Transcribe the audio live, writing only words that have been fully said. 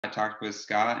I talked with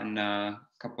Scott and a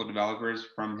couple of developers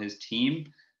from his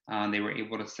team. They were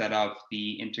able to set up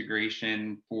the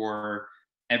integration for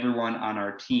everyone on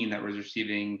our team that was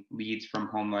receiving leads from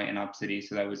HomeLight and OpCity.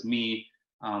 So that was me,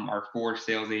 our 4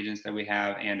 sales agents that we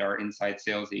have, and our inside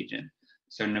sales agent.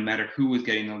 So no matter who was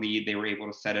getting the lead, they were able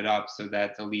to set it up so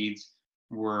that the leads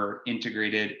were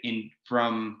integrated in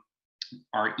from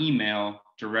our email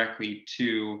directly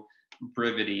to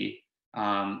Brivity,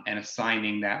 and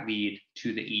assigning that lead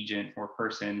to the agent or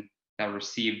person that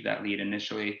received that lead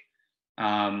initially.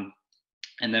 And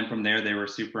then from there, they were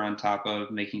super on top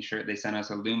of making sure they sent us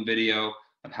a Loom video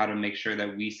of how to make sure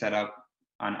that we set up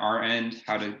on our end,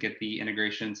 how to get the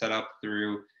integration set up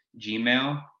through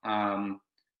Gmail,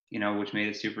 which made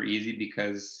it super easy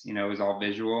because, it was all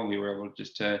visual and we were able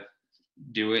just to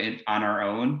do it on our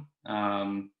own.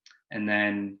 And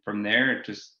then from there, it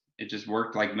just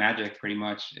worked like magic pretty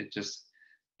much.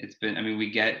 We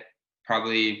get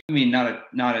probably, not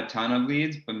a ton of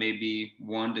leads, but maybe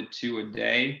 1 to 2 a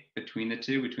day between the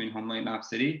two, between HomeLight and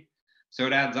OpCity. So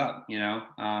it adds up,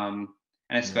 and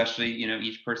especially,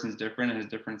 each person's different and has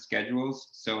different schedules.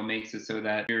 So it makes it so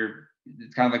that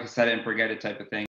it's kind of like a set it and forget it type of thing.